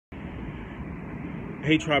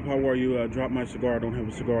Hey Tribe, how are you? Drop my cigar. I don't have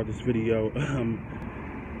a cigar this video.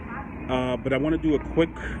 But I want to do a quick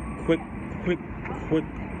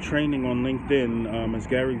training on LinkedIn. As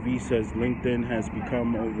Gary Vee says, LinkedIn has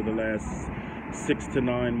become, over the last 6 to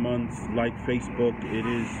 9 months, like Facebook. It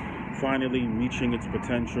is finally reaching its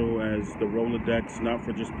potential as the Rolodex, not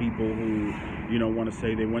for just people who, want to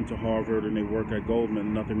say they went to Harvard and they work at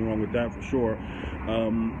Goldman. Nothing wrong with that for sure.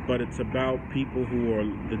 But it's about people who are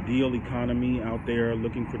the deal economy out there,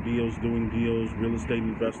 looking for deals, doing deals, real estate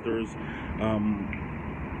investors,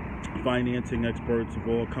 financing experts of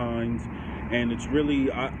all kinds. And it's really,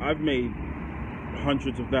 I've made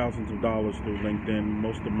hundreds of thousands of dollars through LinkedIn.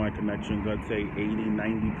 Most of my connections, I'd say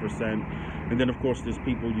 80–90%. And then of course there's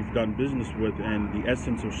people you've done business with, and the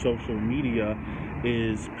essence of social media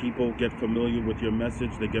is people get familiar with your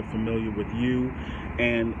message, they get familiar with you,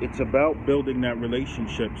 and it's about building that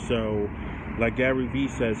relationship. So like Gary Vee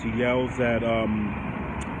says, he yells at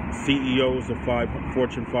CEOs of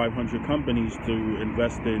Fortune 500 companies to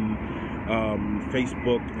invest in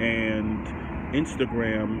Facebook and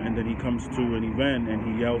Instagram, and then he comes to an event and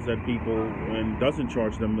he yells at people and doesn't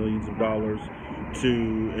charge them millions of dollars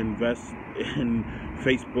to invest in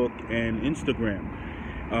Facebook and Instagram.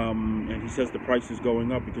 And he says the price is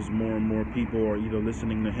going up because more and more people are either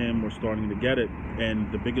listening to him or starting to get it. And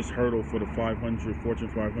the biggest hurdle for the Fortune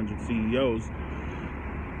 500 CEOs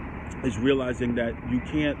is realizing that you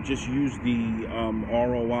can't just use the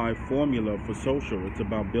ROI formula for social. It's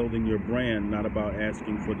about building your brand, not about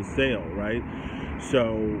asking for the sale, right?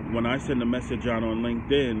 So when I send a message out on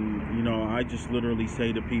LinkedIn, I just literally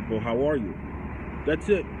say to people, how are you? That's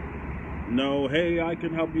it. No, hey, I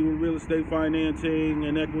can help you with real estate financing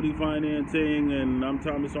and equity financing, and I'm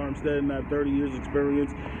Thomas Armstead and I have 30 years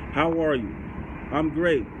experience. How are you? I'm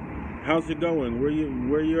great. How's it going?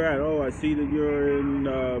 Where you're at? Oh, I see that you're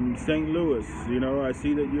in St. Louis. I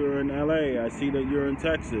see that you're in LA. I see that you're in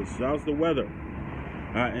Texas. How's the weather?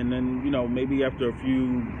 And then, maybe after a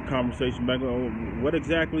few conversations back, what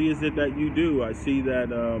exactly is it that you do? I see that,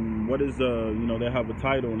 what is, they have a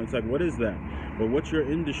title, and it's like, what is that? But what's your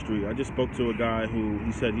industry? I just spoke to a guy who,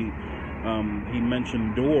 he said he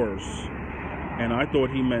mentioned doors, and I thought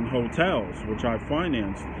he meant hotels, which I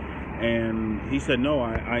financed. And he said, no,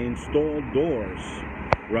 I install doors,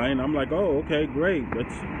 right? And I'm like, oh, okay, great.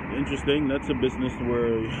 That's interesting. That's a business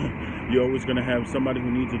where you're always going to have somebody who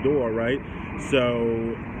needs a door, right?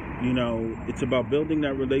 So, it's about building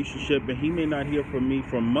that relationship. And he may not hear from me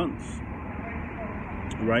for months,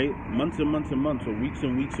 right? Months and months and months, or weeks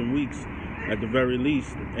and weeks and weeks at the very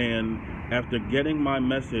least. And after getting my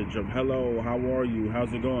message of hello, how are you,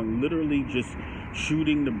 how's it going, literally just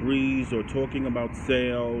shooting the breeze or talking about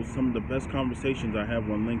sales. Some of the best conversations I have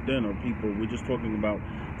on LinkedIn are people, we're just talking about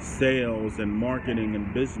sales and marketing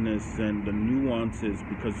and business and the nuances,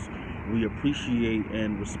 because we appreciate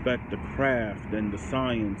and respect the craft and the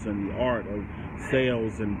science and the art of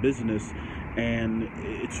sales and business. And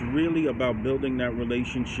it's really about building that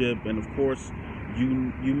relationship. And of course,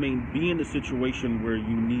 you may be in a situation where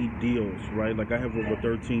you need deals, right? Like I have over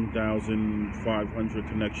 13,500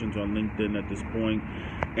 connections on LinkedIn at this point.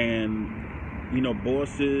 And,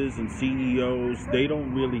 bosses and CEOs, they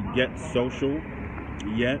don't really get social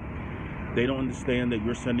yet. They don't understand that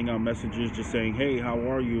you're sending out messages just saying, hey, how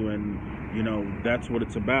are you? And, that's what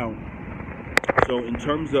it's about. So in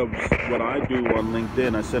terms of what I do on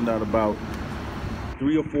LinkedIn, I send out about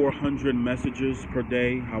 300 or 400 messages per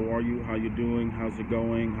day. How are you? How you doing? How's it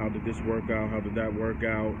going? How did this work out? How did that work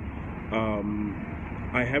out?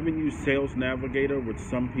 I haven't used Sales Navigator, which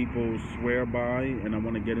some people swear by, and I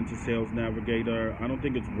want to get into Sales Navigator. I don't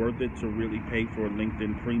think it's worth it to really pay for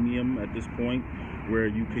LinkedIn Premium at this point, where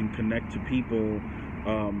you can connect to people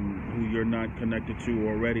who you're not connected to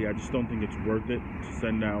already. I just don't think it's worth it to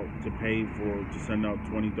send out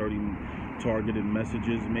 20, 30 targeted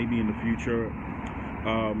messages. Maybe in the future.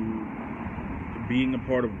 Being a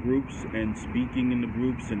part of groups and speaking in the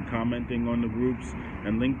groups and commenting on the groups.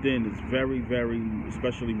 And LinkedIn is very, very,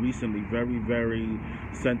 especially recently, very, very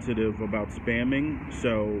sensitive about spamming.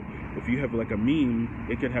 So if you have like a meme,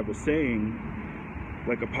 it could have a saying,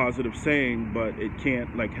 like a positive saying, but it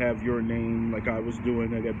can't like have your name like I was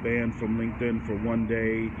doing. I got banned from LinkedIn for one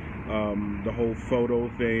day. The whole photo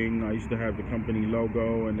thing, I used to have the company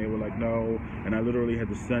logo and they were like, no. And I literally had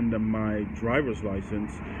to send them my driver's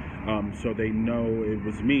license so they know it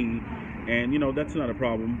was me. And, that's not a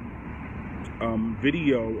problem.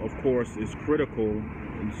 Video, of course, is critical.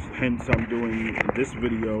 Hence, I'm doing this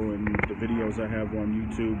video and the videos I have on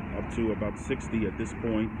YouTube, up to about 60 at this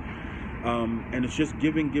point. And it's just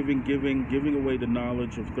giving away the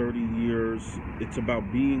knowledge of 30 years. It's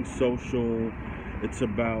about being social It's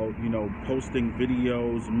about, you know, posting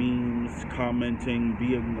videos, memes, commenting,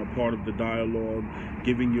 being a part of the dialogue,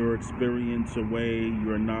 giving your experience away,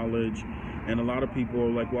 your knowledge. And a lot of people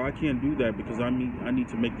are like, well, I can't do that because I need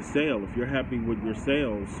to make the sale. If you're happy with your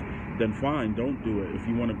sales, then fine, don't do it. If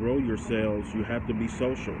you want to grow your sales, you have to be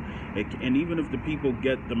social. And even if the people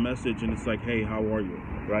get the message and it's like, hey, how are you,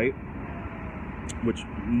 right? Which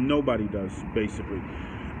nobody does, basically.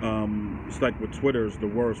 It's like with Twitter is the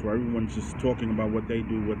worst, where everyone's just talking about what they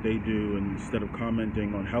do, instead of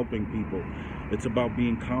commenting on helping people. It's about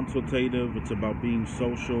being consultative, it's about being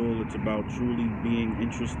social, it's about truly being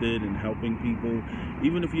interested in helping people.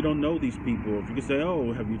 Even if you don't know these people, if you can say,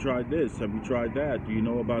 oh, have you tried this? Have you tried that? Do you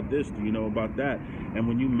know about this? Do you know about that? And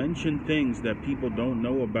when you mention things that people don't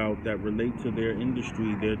know about that relate to their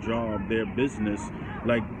industry, their job, their business,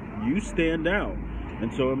 like, you stand out.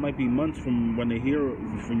 And so it might be months from when they hear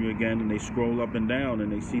from you again and they scroll up and down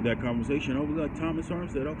and they see that conversation. Oh, we got Thomas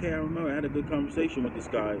Armstead. Okay, I remember I had a good conversation with this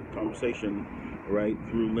guy. Right,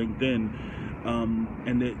 through LinkedIn.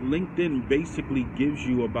 And that LinkedIn basically gives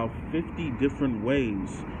you about 50 different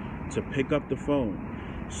ways to pick up the phone.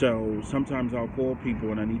 So sometimes I'll call people,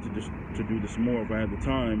 and I need to do this more if I have the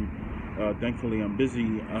time. Thankfully, I'm busy.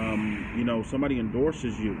 You know, somebody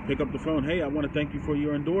endorses you. Pick up the phone. Hey, I want to thank you for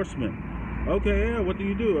your endorsement. Okay, yeah, what do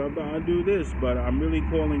you do? I do this, but I'm really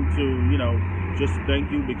calling to, you know, just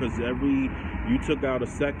thank you because you took out a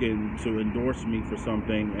second to endorse me for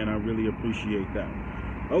something, and I really appreciate that.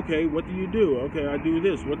 Okay, what do you do? Okay, I do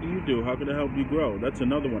this. What do you do? How can I help you grow? That's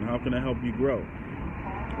another one. How can I help you grow?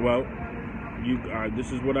 Well,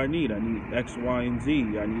 this is what I need. I need X, Y, and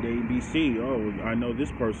Z. I need A, B, C. Oh, I know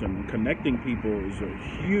this person. Connecting people is a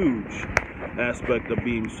huge aspect of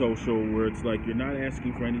being social, where it's like you're not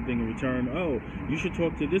asking for anything in return. Oh, you should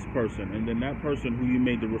talk to this person, and then that person who you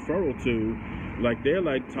made the referral to, like, they're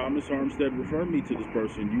like, Thomas Armstead referred me to this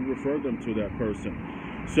person. You refer them to that person.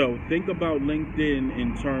 So think about LinkedIn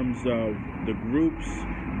in terms of the groups,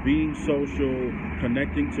 being social,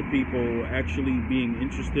 connecting to people, actually being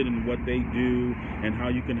interested in what they do and how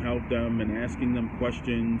you can help them, and asking them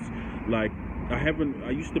questions. Like, I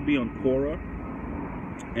used to be on Quora,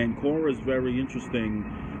 and Quora is very interesting.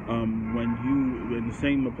 And the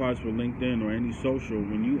same applies for LinkedIn or any social.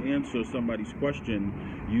 When you answer somebody's question,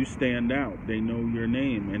 you stand out. They know your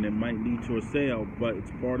name, and it might lead to a sale, but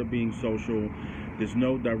it's part of being social. There's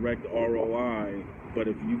no direct ROI, but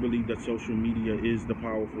if you believe that social media is the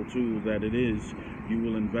powerful tool that it is, you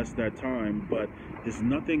will invest that time. But there's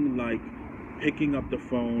nothing like picking up the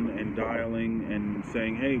phone and dialing and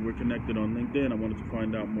saying, hey, we're connected on LinkedIn. I wanted to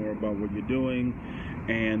find out more about what you're doing.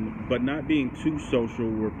 But not being too social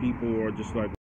where people are just like,